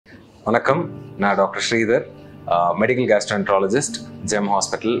வணக்கம், நான் doctor Sridhar, medical gastroenterologist, GeM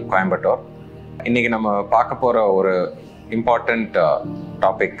hospital, Coimbatore. இன்னைக்கு நம்ம பார்க்க போகிற ஒரு இம்பார்ட்டண்ட்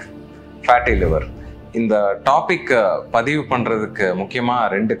டாபிக் ஃபேட்டி லிவர். இந்த டாபிக் பதிவு பண்ணுறதுக்கு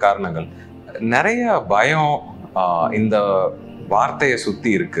முக்கியமாக 2 காரணங்கள். நிறைய பயம் இந்த வார்த்தையை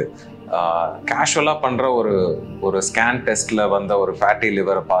சுற்றி இருக்குது. கேஷுவலாக பண்ணுற ஒரு ஸ்கேன் டெஸ்ட்டில் வந்த ஒரு ஃபேட்டி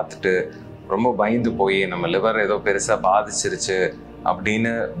லிவரை பார்த்துட்டு ரொம்ப பயந்து போய் நம்ம லிவர் ஏதோ பெருசாக பாதிச்சிருச்சு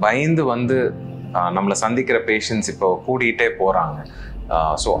அப்படின்னு பயந்து வந்து நம்மளை சந்திக்கிற பேஷண்ட்ஸ் இப்போ கூடிகிட்டே போகிறாங்க.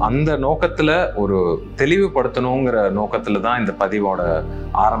 ஸோ அந்த நோக்கத்தில் ஒரு தெளிவுபடுத்தணுங்கிற நோக்கத்தில் தான் இந்த பதிவோட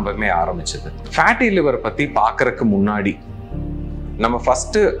ஆரம்பமே ஆரம்பிச்சது. ஃபேட்டி லிவர் பற்றி பார்க்கறதுக்கு முன்னாடி நம்ம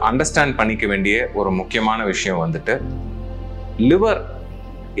ஃபஸ்ட்டு அண்டர்ஸ்டாண்ட் பண்ணிக்க வேண்டிய ஒரு முக்கியமான விஷயம் வந்துட்டு லிவர்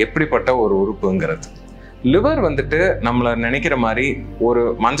எப்படிப்பட்ட ஒரு உறுப்புங்கிறது. லிவர் வந்துட்டு நம்மளை நினைக்கிற மாதிரி ஒரு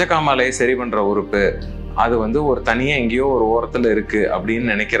மஞ்சக்காமலையை சரி பண்ணுற உறுப்பு, அது வந்து ஒரு தனியாக எங்கேயோ ஒரு ஓரத்தில் இருக்குது அப்படின்னு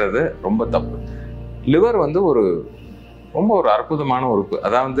நினைக்கிறது ரொம்ப தப்பு. லிவர் வந்து ரொம்ப ஒரு அற்புதமான உறுப்பு.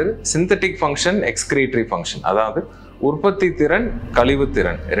 அதாவது சிந்தட்டிக் ஃபங்க்ஷன், எக்ஸ்கிரீட்டரி ஃபங்க்ஷன், அதாவது உற்பத்தி திறன், கழிவு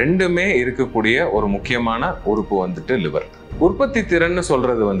திறன் ரெண்டுமே இருக்கக்கூடிய ஒரு முக்கியமான உறுப்பு வந்துட்டு லிவர். உற்பத்தி திறன்னு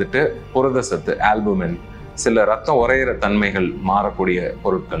சொல்றது வந்துட்டு புரத சத்து, ஆல்புமின், சில ரத்தம் உறையிற தன்மைகள் மாறக்கூடிய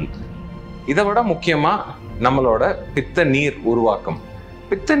பொருட்கள். இதை விட முக்கியமா நம்மளோட பித்த நீர் உருவாக்கம்.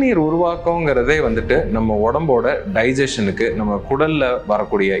 பித்த நீர் உருவாக்கங்கிறதே வந்துட்டு நம்ம உடம்போட டைஜஷனுக்கு, நம்ம குடல்ல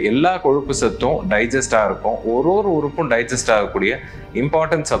வரக்கூடிய எல்லா கொழுப்பு சத்தும் டைஜஸ்டாக இருக்கும். ஒரு உறுப்பும் டைஜஸ்ட் ஆகக்கூடிய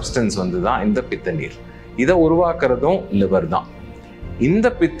இம்பார்ட்டன்ட் சப்ஸ்டன்ஸ் வந்து தான் இந்த பித்த நீர். இதை உருவாக்குறதும் லிவர் தான். இந்த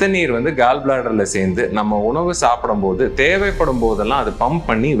பித்த நீர் வந்து கால் பிளாடர்ல சேர்ந்து நம்ம உணவு சாப்பிடும் போது தேவைப்படும் போதெல்லாம் அது பம்ப்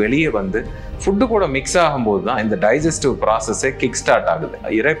பண்ணி வெளியே வந்து ஃபுட்டு கூட மிக்ஸ் ஆகும்போது தான் இந்த டைஜஸ்டிவ் ப்ராசஸே கிக் ஸ்டார்ட் ஆகுது.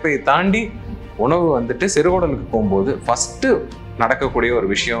 இரைப்பை தாண்டி உணவு வந்துட்டு சிறுகுடலுக்கு போகும்போது ஃபர்ஸ்ட் நடக்கக்கூடிய ஒரு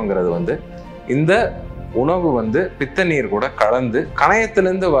விஷயங்கிறது வந்து இந்த உணவு வந்து பித்த நீர் கூட கலந்து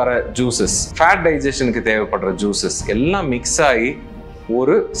கணையத்திலிருந்து வர ஜூசஸ், ஃபேட் டைஜஷனுக்கு தேவைப்படுற ஜூசஸ் எல்லாம் மிக்ஸ் ஆகி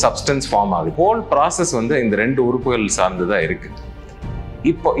ஒரு சப்ஸ்டன்ஸ் ஃபார்ம் ஆகுது. ஹோல் ப்ராசஸ் வந்து இந்த 2 உறுப்புகள் சார்ந்துதான் இருக்கு.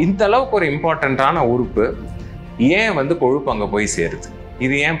 இப்போ இந்த அளவுக்கு ஒரு இம்பார்ட்டண்ட்டான உறுப்பு ஏன் வந்து கொழுப்பு அங்கே போய் சேருது?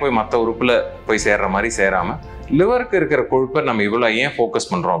 இது ஏன் போய் மற்ற உறுப்புல போய் சேர்ற மாதிரி சேராம லிவருக்கு இருக்கிற கொழுப்பை நம்ம இவ்வளோ ஏன்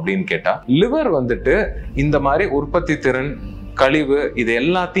ஃபோக்கஸ் பண்றோம் அப்படின்னு கேட்டா, லிவர் வந்துட்டு இந்த மாதிரி உற்பத்தி திறன், கழிவு இது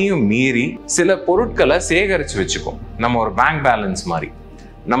எல்லாத்தையும் மீறி சில பொருட்களை சேகரிச்சு வச்சுக்கும். நம்ம ஒரு பேங்க் பேலன்ஸ் மாதிரி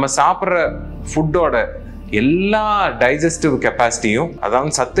நம்ம சாப்பிட்ற ஃபுட்டோட எல்லா டைஜஸ்டிவ் கெப்பாசிட்டியும்,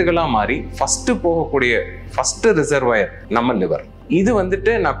 அதாவது சத்துக்களா மாறி ஃபர்ஸ்ட் போகக்கூடிய ஃபர்ஸ்ட் ரிசர்வாயர் நம்ம லிவர். இது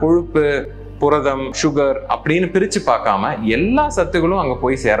வந்துட்டு நான் கொழுப்பு, புரதம், சுகர் அப்படின்னு பிரிச்சு பார்க்காம எல்லா சத்துக்களும் அங்க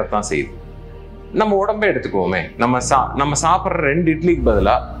போய் சேரத்தான் செய்யுது. நம்ம உடம்பே எடுத்துக்குவோமே, நம்ம சாப்பிட்ற 2 இட்லிக்கு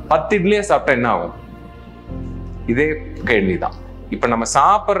பதிலா 10 இட்லியே சாப்பிட்டா என்ன ஆகும்? இதே கேள்விதான். இப்ப நம்ம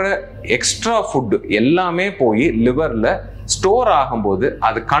சாப்பிட்ற எக்ஸ்ட்ரா ஃபுட் எல்லாமே போய் லிவர்ல ஸ்டோர் ஆகும்போது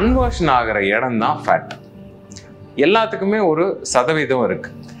அது கன்வர்ஷன் ஆகிற இடம் தான் ஃபேட். எல்லாத்துக்குமே ஒரு சதவீதம்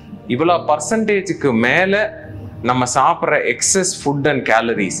இருக்கு. இவ்வளோ பர்சன்டேஜுக்கு மேல நம்ம சாப்பிட்ற எக்ஸஸ் ஃபுட் அண்ட்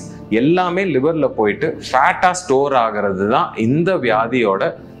கேலரிஸ் எல்லாமே லிவர்ல போயிட்டு ஃபேட்டா ஸ்டோர் ஆகிறது தான் இந்த வியாதியோட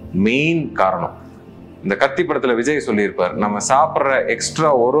மெயின் காரணம். இந்த கத்தி படத்துல விஜய் சொல்லியிருப்பார், நம்ம சாப்பிட்ற எக்ஸ்ட்ரா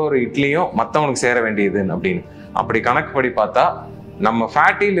ஒரு இட்லியும் மற்றவனுக்கு சேர வேண்டியதுன்னு அப்படின்னு. அப்படி கணக்குப்படி பார்த்தா நம்ம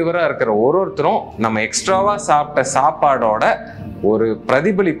ஃபேட்டி லிவரா இருக்கிற ஒருத்தரும் நம்ம எக்ஸ்ட்ராவா சாப்பிட்ட சாப்பாடோட ஒரு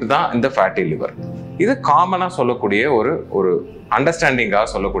பிரதிபலிப்பு தான் இந்த ஃபேட்டி லிவர். இது காமனா சொல்லக்கூடிய ஒரு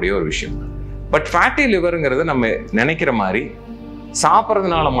அண்டர்ஸ்டாண்டிங்காக சொல்லக்கூடிய ஒரு விஷயம். பட் ஃபேட்டி லிவருங்கிறது நம்ம நினைக்கிற மாதிரி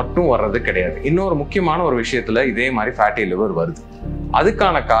சாப்பிட்றதுனால மட்டும் வர்றது கிடையாது. இன்னொரு முக்கியமான ஒரு விஷயத்துல இதே மாதிரி ஃபேட்டி லிவர் வருது.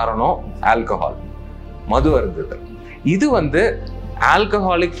 அதுக்கான காரணம் ஆல்கஹால், மது அருந்துதல். இது வந்து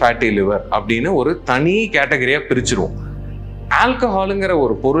ஆல்கஹாலிக் ஃபேட்டி லிவர் அப்படின்னு ஒரு தனி கேட்டகரியா பிரிச்சிருவோம். ஆல்கஹாலுங்கிற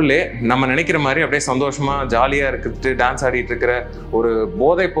ஒரு பொருளே நம்ம நினைக்கிற மாதிரி அப்படியே சந்தோஷமா ஜாலியா இருக்குது டான்ஸ் ஆடிட்டு இருக்கிற ஒரு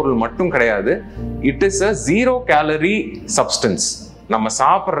போதைப் பொருள் மட்டும் கிடையாது. It is a 0 gallery substance. நம்ம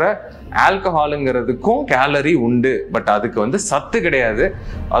சாப்பிட்ற ஆல்கஹாலுங்கிறதுக்கும் கேலரி உண்டு, பட் அதுக்கு வந்து சத்து கிடையாது.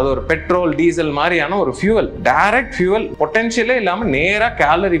 அது ஒரு பெட்ரோல், டீசல் மாதிரியான ஒரு ஃபியூவல், டைரக்ட் ஃபியூவல். பொட்டென்ஷியலே இல்லாம நேரா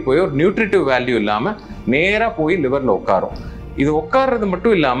கேலரி போய் ஒரு நியூட்ரிட்டிவ் வேல்யூ இல்லாம நேரா போய் லிவர்ல உட்காரும். இது உட்கார்றது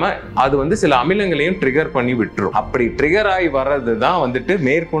மட்டும் இல்லாம அது வந்து சில அமிலங்களையும் ட்ரிகர் பண்ணி விட்டுரும். அப்படி ட்ரிகர் ஆகி வர்றது தான் வந்துட்டு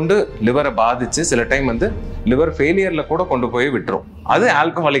மேற்கொண்டு லிவரை பாதிச்சு சில டைம் வந்து லிவர் ஃபெயிலியர்ல கூட கொண்டு போய் விட்டுரும். அது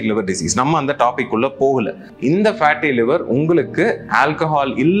ஆல்கஹாலிக் லிவர் டிசீஸ். நம்ம அந்த டாபிக் உள்ள போகல. இந்த ஃபேட்டி லிவர் உங்களுக்கு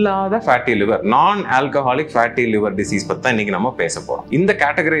ஆல்கஹால் இல்லாத ஃபேட்டி லிவர், நான் ஆல்கஹாலிக் ஃபேட்டி லிவர் டிசீஸ் பத்தி தான் இன்னைக்கு நம்ம பேச போறோம். இந்த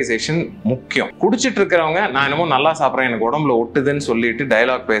கேட்டகரைசேஷன் முக்கியம். குடிச்சிட்டு இருக்கிறவங்க நான் என்னமோ நல்லா சாப்பிட்றேன், எனக்கு உடம்புல ஒட்டுதுன்னு சொல்லிட்டு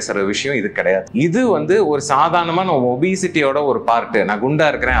டயலாக் பேசுற விஷயம் இது கிடையாது. இது வந்து ஒரு சாதாரணமான ஒபிசிட்டியோட ஒரு பார்ட். நான் குண்டா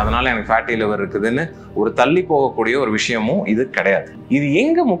இருக்கிறேன் அதனால எனக்கு ஃபேட்டி லிவர் இருக்குதுன்னு ஒரு தள்ளி போகக்கூடிய ஒரு விஷயமும் இது கிடையாது. இது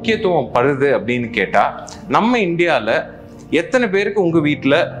எங்க முக்கியத்துவம் படுது அப்படின்னு கேட்டா, நம்ம இந்தியால எத்தனை பேருக்கு உங்க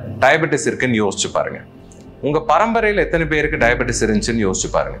வீட்டுல டயபெட்டிஸ் இருக்குன்னு யோசிச்சு பாருங்க. உங்க பரம்பரையில் எத்தனை பேருக்கு டயபெட்டிஸ் இருந்துச்சுன்னு யோசிச்சு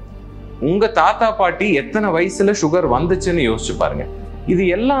பாருங்க. உங்க தாத்தா பாட்டி எத்தனை வயசுல சுகர் வந்துச்சுன்னு யோசிச்சு பாருங்க. இது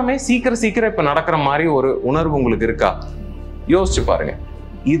எல்லாமே சீக்கிரம் இப்ப நடக்கிற மாதிரி ஒரு உணர்வு உங்களுக்கு இருக்கா? யோசிச்சு பாருங்க.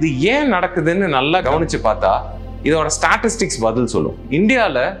 இது ஏன் நடக்குதுன்னு நல்லா கவனிச்சு பார்த்தா இதோட ஸ்டாட்டிஸ்டிக்ஸ் பதில் சொல்லும்.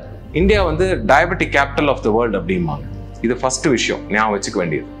 இந்தியா வந்து diabetic capital of the world அப்படிம்பாங்க. இது ஃபர்ஸ்ட் விஷயம் ஞாபகம் வச்சுக்க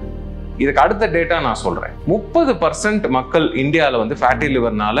வேண்டியது. இதுக்கு அடுத்த டேட்டா நான் சொல்றேன். 30% மக்கள் இந்தியாவில் வந்து ஃபேட்டி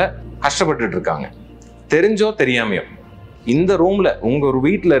லிவர்னால கஷ்டப்பட்டு இருக்காங்க, தெரிஞ்சோ தெரியாமையோ. இந்த ரூம்ல உங்க ஒரு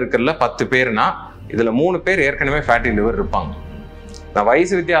வீட்டில் இருக்கிற 10 பேர்னா இதுல 3 பேர் ஏற்கனவே ஃபேட்டி லிவர் இருப்பாங்க. நான்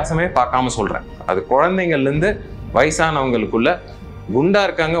வயசு வித்தியாசமே பார்க்காம சொல்றேன். அது குழந்தைங்கள்ல இருந்து வயசானவங்களுக்குள்ள குண்டா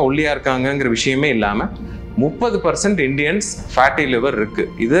இருக்காங்க ஒல்லியா இருக்காங்கிற விஷயமே இல்லாம 30% இந்தியன்ஸ் ஃபேட்டி லிவர் இருக்கு.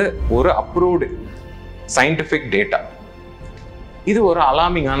 இது ஒரு அப்ரூவ்டு சயின்டிஃபிக் டேட்டா. இது ஒரு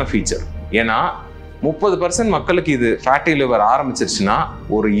அலார்மிங்கான ஃபீச்சர். ஏன்னா 30% மக்களுக்கு இது ஃபேட்டி லிவர் ஆரம்பிச்சிருச்சுன்னா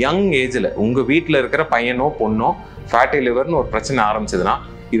ஒரு யங் ஏஜ்ல உங்க வீட்டில் இருக்கிற பையனோ பொண்ணோ ஃபேட்டி லிவர்னு ஒரு பிரச்சனை ஆரம்பிச்சதுன்னா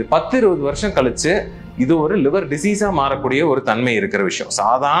இது 10-20 வருஷம் கழிச்சு இது ஒரு லிவர் டிசீஸா மாறக்கூடிய ஒரு தன்மை இருக்கிற விஷயம்.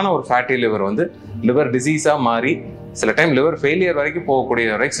 சாதாரண ஒரு ஃபேட்டி லிவர் வந்து லிவர் டிசீஸா மாறி சில டைம் லிவர் ஃபெயிலியர் வரைக்கும் போகக்கூடிய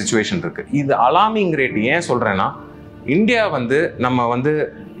வரைக்கும் சிச்சுவேஷன் இருக்கு. இது அலார்மிங் ரேட் ஏன் சொல்றேன்னா, இந்தியா வந்து நம்ம வந்து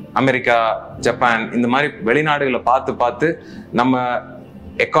அமெரிக்கா, ஜப்பான் இந்த மாதிரி வெளிநாடுகளை பார்த்து நம்ம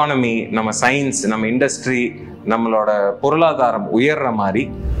எக்கானமி, நம்ம சயின்ஸ், நம்ம இண்டஸ்ட்ரி, நம்மளோட பொருளாதாரம் உயர்ற மாதிரி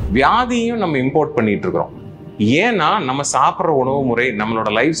வியாதியும் நம்ம இம்போர்ட் பண்ணிட்டு இருக்கிறோம். ஏன்னா நம்ம சாப்பிட்ற உணவு முறை, நம்மளோட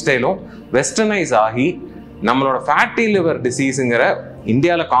லைஃப் ஸ்டைலும் வெஸ்டர்னைஸ் ஆகி நம்மளோட ஃபேட்டி லிவர் டிசீஸுங்கிற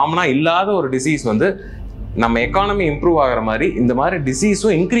இந்தியாவில் காமனாக இல்லாத ஒரு டிசீஸ் வந்து நம்ம எக்கானமி இம்ப்ரூவ் ஆகிற மாதிரி இந்த மாதிரி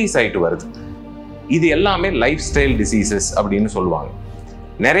டிசீஸும் இன்க்ரீஸ் ஆகிட்டு வருது. இது எல்லாமே லைஃப் ஸ்டைல் டிசீசஸ் அப்படின்னு சொல்லுவாங்க.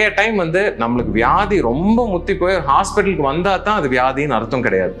 நிறைய டைம் வந்து நம்மளுக்கு வியாதி ரொம்ப முத்தி போய் ஹாஸ்பிட்டலுக்கு வந்தா தான் அது வியாதின்னு அர்த்தம்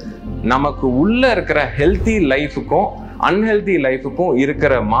கிடையாது. நமக்கு உள்ள இருக்கிற ஹெல்த்தி லைஃபுக்கும் அன்ஹெல்தி லைஃபுக்கும்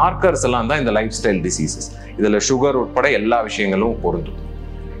இருக்கிற மார்க்கர்ஸ் எல்லாம் தான் இந்த லைஃப் ஸ்டைல் டிசீசஸ். இதுல சுகர் உட்பட எல்லா விஷயங்களும் பொருந்தும்.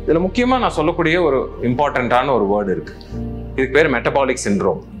 இதுல முக்கியமா நான் சொல்லக்கூடிய ஒரு இம்பார்ட்டன்டான ஒரு வேர்டு இருக்கு. இதுக்கு பேர் மெட்டபாலிக்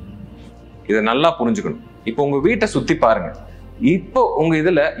சிண்ட்ரோம். இதை நல்லா புரிஞ்சுக்கணும். இப்போ உங்க வீட்டை சுத்தி பாருங்க. இப்போ உங்க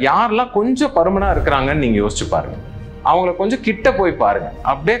இதுல யாரெல்லாம் கொஞ்சம் பருமனா இருக்கிறாங்கன்னு நீங்க யோசிச்சு பாருங்க. அவங்கள கொஞ்சம் கிட்ட போய் பாருங்க.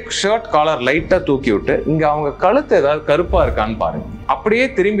 அப்படியே ஷர்ட் காலர் லைட்டா தூக்கி விட்டு இங்க அவங்க கழுத்து ஏதாவது கருப்பா இருக்கான்னு பாருங்க. அப்படியே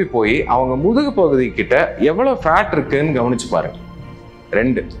திரும்பி போய் அவங்க முதுகு பகுதி கிட்ட எவ்வளவு ஃபேட் இருக்குன்னு கவனிச்சு பாருங்க.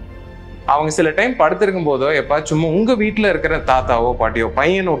 2, அவங்க சில டைம் படுத்திருக்கும் போதோ எப்ப சும்மா உங்க வீட்டுல இருக்கிற தாத்தாவோ பாட்டியோ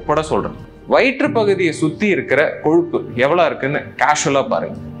பையன் உட்பட சொல்றேன், வயிற்று பகுதியை சுத்தி இருக்கிற கொழுப்பு எவ்வளவு இருக்குன்னு கேஷுவலா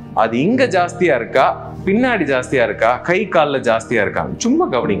பாருங்க. அது இங்க ஜாஸ்தியா இருக்கா, பின்னாடி ஜாஸ்தியா இருக்கா, கை காலில் ஜாஸ்தியா இருக்கா, சும்மா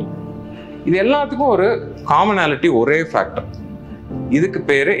கவனிங்க. இது எல்லாத்துக்கும் ஒரு காமனாலிட்டி, ஒரே ஃபேக்டர். இதுக்கு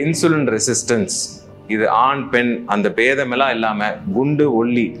பேரு இன்சுலின் ரெசிஸ்டன்ஸ். இது ஆண் பெண் அந்த பேதம் எல்லாம் இல்லாம, குண்டு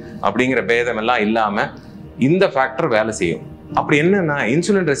ஒல்லி அப்படிங்கிற பேதம் எல்லாம் இல்லாம இந்த ஃபேக்டர் வேலை செய்யும். அப்படி என்னன்னா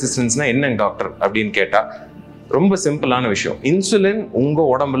இன்சுலின் ரெசிஸ்டன்ஸ்னா என்னங்க டாக்டர் அப்படின்னு கேட்டா ரொம்ப சிம்பிளான விஷயம். இன்சுலின் உங்க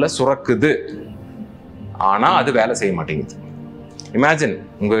உடம்புல சுரக்குது, ஆனா அது வேலை செய்ய மாட்டேங்குது. இமேஜின்,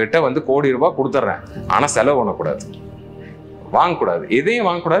 உங்ககிட்ட வந்து கோடி ரூபாய் கொடுத்துட்றேன், ஆனா செலவு பண்ணக்கூடாது, வாங்கக்கூடாது, எதையும்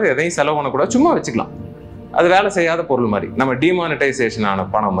வாங்கக்கூடாது, எதையும் செலவு பண்ணக்கூடாது, சும்மா வச்சுக்கலாம். அது வேலை செய்யாத பொருள் மாதிரி, நம்ம டிமானிட்டைசேஷன் ஆன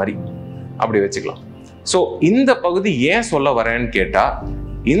பணம் மாதிரி அப்படி வச்சுக்கலாம். ஸோ இந்த பகுதி ஏன் சொல்ல வரேன்னு கேட்டா,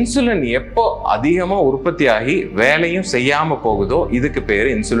 இன்சுலின் எப்போ அதிகமா உற்பத்தி ஆகி வேலையும் செய்யாம போகுதோ இதுக்கு பேரு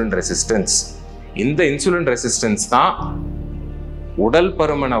இன்சுலின் ரெசிஸ்டன்ஸ். இந்த இன்சுலின் ரெசிஸ்டன்ஸ் தான் உடல்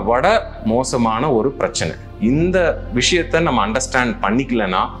பருமனை விட மோசமான ஒரு பிரச்சனை. இந்த விஷயத்தை நம்ம அண்டர்ஸ்டாண்ட்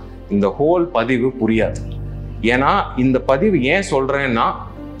பண்ணிக்கலன்னா இந்த ஹோல் பதிவு புரியாது. ஏன்னா இந்த பதிவு ஏன் சொல்றேன்னா,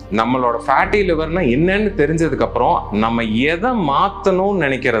 நம்மளோட ஃபேட்டி லிவர்னா என்னன்னு தெரிஞ்சதுக்கு அப்புறம் நம்ம எதை மாத்தணும்னு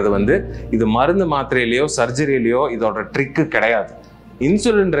நினைக்கிறது வந்து இது மருந்து மாத்திரையிலையோ சர்ஜரியிலையோ இதோட ட்ரிக்கு கிடையாது.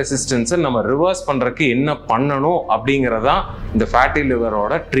 இன்சுலின் ரெசிஸ்டன்ஸை நம்ம ரிவர்ஸ் பண்றதுக்கு என்ன பண்ணணும் அப்படிங்கிறதா இந்த ஃபேட்டி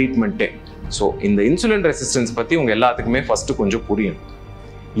லிவரோட ட்ரீட்மெண்ட்டே. ஸோ இந்த இன்சுலின் ரெசிஸ்டன்ஸ் பத்தி உங்க எல்லாத்துக்குமே ஃபர்ஸ்ட் கொஞ்சம் புரியணும்.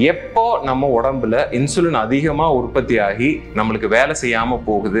 எப்போ நம்ம உடம்புல இன்சுலின் அதிகமா உற்பத்தி ஆகி நம்மளுக்கு வேலை செய்யாம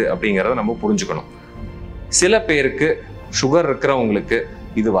போகுது அப்படிங்கிறத நம்ம புரிஞ்சுக்கணும். சில பேருக்கு சுகர் இருக்கிறவங்களுக்கு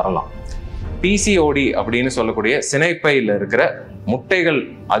இது வரலாம். பிசிஓடி அப்படின்னு சொல்லக்கூடிய சினைப்பையில் இருக்கிற முட்டைகள்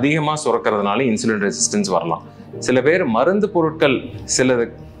அதிகமா சுரக்கிறதுனால இன்சுலின் ரெசிஸ்டன்ஸ் வரலாம். சில பேர் மருந்து பொருட்கள்,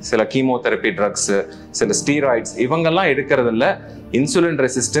 சில கீமோதெரப்பி ட்ரக்ஸ், சில ஸ்டீராய்ட்ஸ் இவங்கெல்லாம் எடுக்கிறதுல இன்சுலின்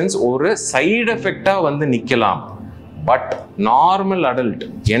ரெசிஸ்டன்ஸ் ஒரு சைடு எஃபெக்டா வந்து நிக்கலாம். பட் நார்மல் அடல்ட்,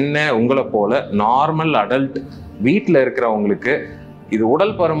 என்ன உங்களை போல நார்மல் அடல்ட் வீட்டில் இருக்கிறவங்களுக்கு இது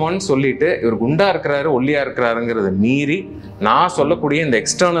உடல் பருமன்னு சொல்லிட்டு இவர் குண்டா இருக்கிறாரு ஒல்லியா இருக்கிறாருங்கிறத மீறி நான் சொல்லக்கூடிய இந்த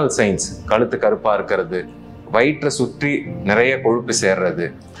எக்ஸ்டர்னல் சைன்ஸ், கழுத்து கருப்பா இருக்கிறது, வயிற்றை சுற்றி நிறைய கொழுப்பு சேர்றது,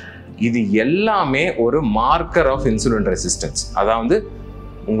 இது எல்லாமே ஒரு மார்க்கர் ஆஃப் இன்சுலின் ரெசிஸ்டன்ஸ். அதாவது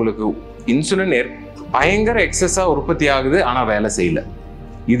உங்களுக்கு இன்சுலின் பயங்கர எக்ஸஸா உற்பத்தி ஆகுது ஆனா வேலை செய்யல.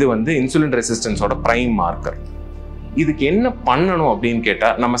 இது வந்து இன்சுலின் ரெசிஸ்டன்ஸோட பிரைம் மார்க்கர். இதுக்கு என்ன பண்ணணும் அப்படின்னு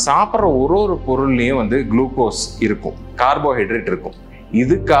கேட்டால், நம்ம சாப்பிட்ற ஒரு பொருள்லையும் வந்து குளுக்கோஸ் இருக்கும், கார்போஹைட்ரேட் இருக்கும்.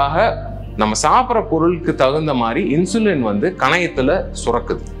 இதுக்காக நம்ம சாப்பிட்ற பொருளுக்கு தகுந்த மாதிரி இன்சுலின் வந்து கணையத்தில்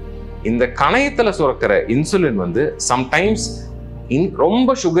சுரக்குது. இந்த கணையத்தில் சுரக்கிற இன்சுலின் வந்து சம்டைம்ஸ்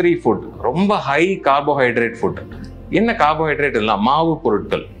ரொம்ப சுகரி ஃபுட், ரொம்ப ஹை கார்போஹைட்ரேட் ஃபுட். என்ன கார்போஹைட்ரேட் இல்லை, மாவு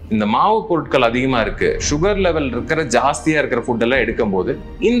பொருட்கள். இந்த மாவு பொருட்கள் அதிகமாக இருக்கு, சுகர் லெவல் இருக்கிற ஜாஸ்தியாக இருக்கிற ஃபுட்டெல்லாம் எடுக்கும்போது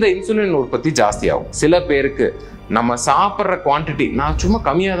இந்த இன்சுலின் உற்பத்தி ஜாஸ்தியாகும். சில பேருக்கு நம்ம சாப்பிட்ற குவான்டிட்டி, நான் சும்மா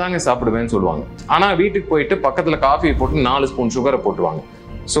கம்மியாக தாங்க சாப்பிடுவேன்னு சொல்லுவாங்க. ஆனால் வீட்டுக்கு போயிட்டு பக்கத்தில் காஃபி போட்டு 4 ஸ்பூன் சுகரை போட்டுருவாங்க.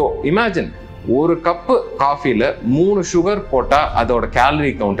 ஸோ இமேஜின், ஒரு கப்பு காஃபியில் 3 சுகர் போட்டால் அதோட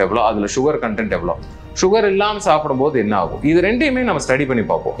கேலரி கவுண்ட் எவ்வளோ, அதில் சுகர் கண்டென்ட் எவ்வளோ. சுகர் இல்லாமல் சாப்பிடும்போது என்ன ஆகும்? இது ரெண்டையுமே நம்ம ஸ்டடி பண்ணி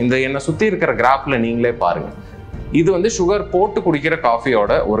பார்ப்போம். இந்த என்னை சுற்றி இருக்கிற கிராஃப்ல நீங்களே பாருங்க. இது வந்து சுகர் போட்டு குடிக்கிற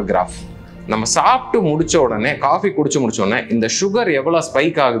காஃபியோட ஒரு கிராஃப். நம்ம சாப்பிட்டு முடிச்ச உடனே, காஃபி குடிச்சு முடிச்ச உடனே இந்த சுகர் எவ்வளோ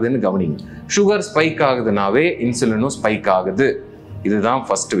ஸ்பைக் ஆகுதுன்னு கவனிங்க. சுகர் ஸ்பைக் ஆகுதுனாவே இன்சுலினும் ஸ்பைக் ஆகுது. இதுதான்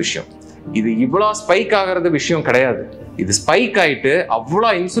ஃபர்ஸ்ட் விஷயம். இது இவ்வளோ ஸ்பைக் ஆகிறது விஷயம் கிடையாது. இது ஸ்பைக் ஆயிட்டு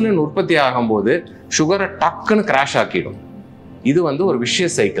அவ்வளோ இன்சுலின் உற்பத்தி ஆகும்போது சுகரை டக்குன்னு கிராஷ் ஆக்கிடும். இது வந்து ஒரு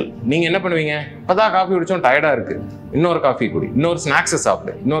விஷயஸ் சைக்கிள். நீங்க என்ன பண்ணுவீங்க? இப்பதான் காஃபி குடிச்சோம், டயர்டா இருக்கு, இன்னொரு காஃபி குடி, இன்னொரு ஸ்நாக்ஸை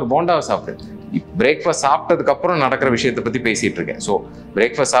சாப்பிடு, இன்னொரு போண்டாவை சாப்பிடு. பிரேக்ஃபாஸ்ட் சாப்பிட்டதுக்கு அப்புறம் நடக்கிற விஷயத்தை பத்தி பேசிட்டு இருக்கேன். ஸோ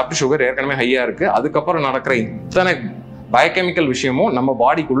பிரேக்ஃபாஸ்ட் சாப்பிட்டு சுகர் ஏற்கனவே ஹையா இருக்கு, அதுக்கப்புறம் நடக்கிற இத்தனை பயோகெமிக்கல் விஷயமும் நம்ம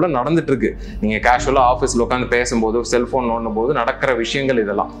பாடிக்குள்ள நடந்துட்டு இருக்கு. நீங்க கேஷுவலா ஆஃபீஸ்ல உட்காந்து பேசும்போது, செல்போன் நோண்டும் போது நடக்கிற விஷயங்கள்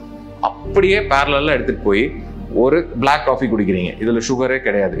இதெல்லாம் அப்படியே பேரலா எடுத்துட்டு போய் ஒரு பிளாக் காஃபி குடிக்கிறீங்க, இதுல சுகரே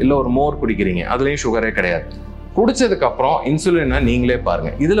கிடையாது. இல்ல ஒரு மோர் குடிக்கிறீங்க, அதுலயும் சுகரே கிடையாது. குடிச்சதுக்கு அப்புறம் இன்சுலினை நீங்களே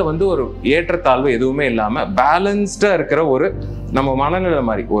பாருங்க. இதுல வந்து ஒரு ஏற்றத்தாழ்வு எதுவுமே இல்லாம பேலன்ஸ்டா இருக்கிற ஒரு நம்ம மனநிலை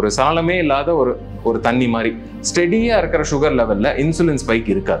மாதிரி, ஒரு சலனமே இல்லாத ஒரு தண்ணி மாதிரி ஸ்டெடியா இருக்கிற சுகர் லெவல்ல இன்சுலின் ஸ்பைக்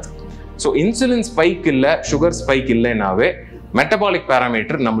இருக்காது. ஸோ இன்சுலின் ஸ்பைக் இல்லை, சுகர் ஸ்பைக் இல்லைனாவே மெட்டபாலிக்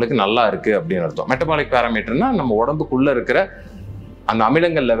பேராமீட்டர் நம்மளுக்கு நல்லா இருக்கு அப்படின்னு அர்த்தம். மெட்டபாலிக் பேராமீட்டர்னா நம்ம உடம்புக்குள்ள இருக்கிற அந்த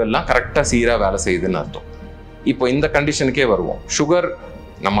அமிலங்கள் லெவல்லாம் கரெக்டா சீரா வேலை செய்யுதுன்னு அர்த்தம். இப்போ இந்த கண்டிஷனுக்கே வருவோம். சுகர்,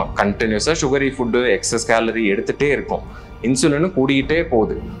 நம்ம கண்டினியூஸா சுகரி ஃபுட்டு, எக்ஸஸ் கேலரி எடுத்துட்டே இருக்கோம், இன்சுலினும் கூடிக்கிட்டே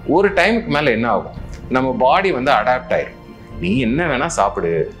போகுது. ஒரு டைமுக்கு மேல என்ன ஆகும்? நம்ம பாடி வந்து அடாப்ட் ஆயிரும். நீ என்ன வேணா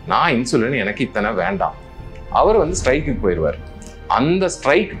சாப்பிடு, நான் இன்சுலின் எனக்கு இத்தனை வேண்டாம். அவர் வந்து ஸ்ட்ரைக்குக்கு போயிடுவார். அந்த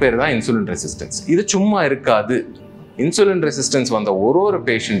ஸ்ட்ரைக் பேர் தான் இன்சுலின் ரெசிஸ்டன்ஸ். இது சும்மா இருக்காது. இன்சுலின் ரெசிஸ்டன்ஸ் வந்த ஒரு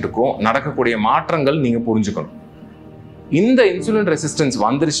பேஷண்ட்டுக்கும் நடக்கக்கூடிய மாற்றங்கள் நீங்க புரிஞ்சுக்கணும். இந்த இன்சுலின் ரெசிஸ்டன்ஸ்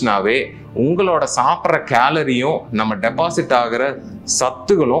வந்துருச்சுனாவே உங்களோட சாப்பிட்ற கேலரியும் நம்ம டெபாசிட் ஆகிற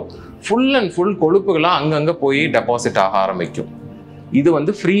சத்துகளும் ஃபுல் அண்ட் ஃபுல் கொழுப்புகளாக அங்கங்கே போய் டெபாசிட் ஆக ஆரம்பிக்கும். இது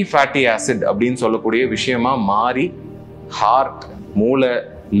வந்து ஃப்ரீ ஃபேட்டி ஆசிட் அப்படின்னு சொல்லக்கூடிய விஷயமா மாறி ஹார்ட், மூளை,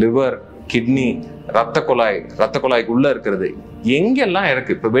 லிவர், கிட்னி, ரத்த குழாய்க்குள்ள இருக்கிறது எங்கெல்லாம்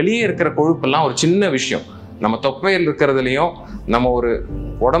இருக்கு. இப்போ வெளியே இருக்கிற கொழுப்பெல்லாம் ஒரு சின்ன விஷயம். நம்ம தொப்பையில் இருக்கிறதுலையும் நம்ம ஒரு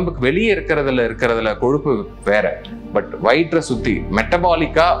உடம்புக்கு வெளியே இருக்கிறதுல கொழுப்பு வேற. பட் வயிற்றை சுத்தி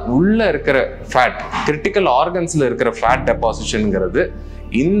மெட்டபாலிக்கா உள்ள இருக்கிற ஃபேட், கிரிட்டிக்கல் ஆர்கன்ஸ்ல இருக்கிற ஃபேட் டெபாசிஷன்ங்கிறது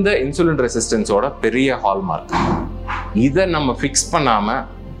இந்த இன்சுலின் ரெசிஸ்டன்ஸோட பெரிய ஹால்மார்க். இதை நம்ம ஃபிக்ஸ் பண்ணாம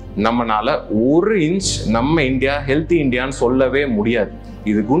நம்மனால 1 இன்ச் நம்ம இந்தியா ஹெல்த்தி இந்தியான்னு சொல்லவே முடியாது.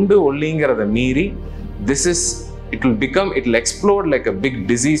 இது குண்டு ஒல்லிங்கிறத மீறி it will explode like a big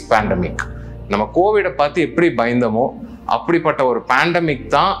disease pandemic. நம்ம கோவிடை பார்த்து எப்படி பயந்தோமோ அப்படிப்பட்ட ஒரு பேண்டமிக்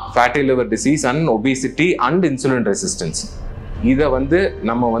தான் fatty liver disease and obesity and insulin resistance. இதை வந்து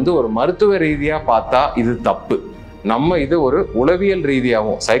நம்ம வந்து ஒரு மருத்துவ ரீதியாக பார்த்தா இது தப்பு. நம்ம இது ஒரு உளவியல்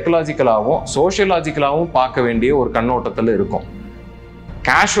ரீதியாகவும், சைக்கலாஜிக்கலாகவும், சோஷியலாஜிக்கலாகவும் பார்க்க வேண்டிய ஒரு கண்ணோட்டத்தில் இருக்கும்.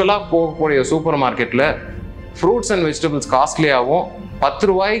 கேஷுவலாக போகக்கூடிய சூப்பர் மார்க்கெட்டில் ஃப்ரூட்ஸ் அண்ட் வெஜிடபிள்ஸ் காஸ்ட்லியாகவும் 10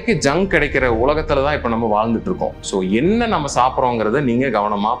 ரூபாய்க்கு ஜங்க் கிடைக்கிற உலகத்துல தான் இப்போ நம்ம வாழ்ந்துட்டு இருக்கோம். ஸோ என்ன நம்ம சாப்பிட்றோங்கிறத நீங்க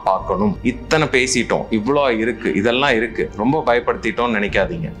கவனமா பார்க்கணும். இத்தனை பேசிட்டோம், இவ்வளோ இருக்கு, இதெல்லாம் இருக்கு, ரொம்ப பயப்படுத்திட்டோம்னு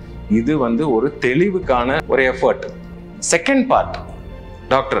நினைக்காதீங்க. இது வந்து ஒரு தெளிவுக்கான ஒரு எஃபர்ட். செகண்ட் பார்ட்,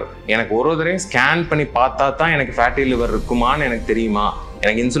 டாக்டர் எனக்கு ஒரு தடவையும் ஸ்கேன் பண்ணி பார்த்தா தான் எனக்கு ஃபேட்டி லிவர் இருக்குமான்னு எனக்கு தெரியுமா,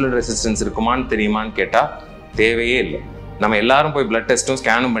 எனக்கு இன்சுலின் ரெசிஸ்டன்ஸ் இருக்குமான்னு தெரியுமான்னு கேட்டா தேவையே இல்லை. நம்ம எல்லாரும் போய் பிளட் டெஸ்ட்டும்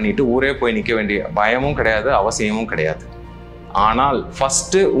ஸ்கேனும் பண்ணிட்டு ஊரே போய் நிற்க வேண்டிய பயமும் கிடையாது, அவசியமும் கிடையாது. ஆனால்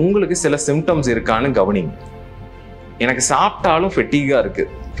ஃபர்ஸ்ட் உங்களுக்கு சில சிம்டம்ஸ் இருக்கான்னு கவனிங்க. எனக்கு சாப்பிட்டாலும்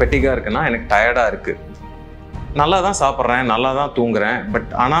ஃபெட்டிகா இருக்குன்னா எனக்கு டயர்டா இருக்கு, நல்லா தான் சாப்பிட்றேன், நல்லா தான் தூங்குறேன், பட்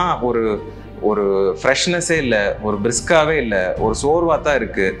ஆனால் ஒரு ஃப்ரெஷ்னஸே இல்லை, ஒரு பிரிஸ்காவே இல்லை, ஒரு சோர்வாக தான்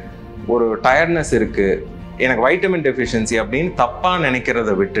இருக்கு, ஒரு டயர்ட்னஸ் இருக்கு, எனக்கு வைட்டமின் டெஃபிஷியன்சி அப்படின்னு தப்பா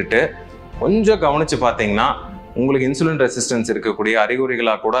நினைக்கிறத விட்டுட்டு கொஞ்சம் கவனிச்சு பார்த்தீங்கன்னா உங்களுக்கு இன்சுலின் ரெசிஸ்டன்ஸ் இருக்கக்கூடிய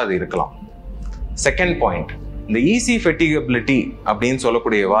அறிகுறிகளாக கூட அது இருக்கலாம். செகண்ட் பாயிண்ட், இந்த ஈஸி ஃபெட்டிகபிலிட்டி அப்படின்னு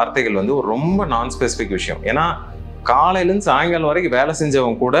சொல்லக்கூடிய வார்த்தைகள் வந்து ஒரு ரொம்ப நான் ஸ்பெசிஃபிக் விஷயம். ஏன்னா காலையிலேருந்து சாயங்காலம் வரைக்கும் வேலை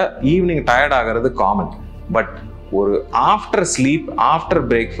செஞ்சவங்க கூட ஈவினிங் டயர்ட் ஆகிறது காமன். பட் ஒரு after sleep, after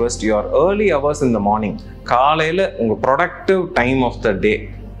breakfast, your early hours in the morning, காலையில் உங்கள் ப்ரொடக்டிவ் டைம் ஆஃப் த டே,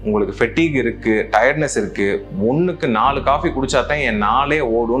 உங்களுக்கு ஃபெட்டிக் இருக்குது, டயர்ட்னஸ் இருக்குது, 1க்கு 4 காஃபி குடிச்சா தான் என் நாளே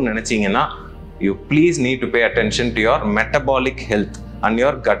ஓடும்னு நினச்சிங்கன்னா, you please need to pay attention to your metabolic health and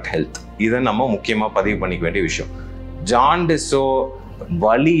your cut health. இதை நம்ம முக்கியமாக பதிவு பண்ணிக்க வேண்டிய விஷயம். ஜாண்டிஸோ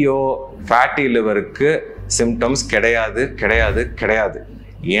வலியோ ஃபேட்டி லிவருக்கு சிம்டம்ஸ் கிடையாது கிடையாது கிடையாது.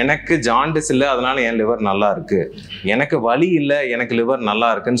 எனக்கு ஜாண்டிஸ் இல்லை அதனால என் லிவர் நல்லா இருக்கு, எனக்கு வலி இல்லை எனக்கு லிவர் நல்லா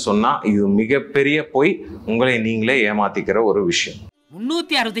இருக்குன்னு சொன்னா இது மிகப்பெரிய பொய், உங்களை நீங்களே ஏமாத்திக்கிற ஒரு விஷயம்.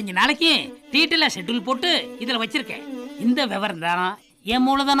 365 நாளைக்கு டீட்டெயிலா ஷெட்யூல் போட்டு இதுல வச்சிருக்கேன். இந்த விவரம் தான் என்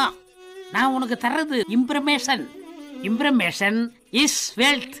மூலதனம். நான் உனக்கு தர்றது இம்ப்ரமேஷன். இம்ப்ரமேஷன் இஸ்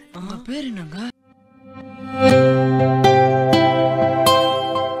வெல்த். பேர் என்னங்க?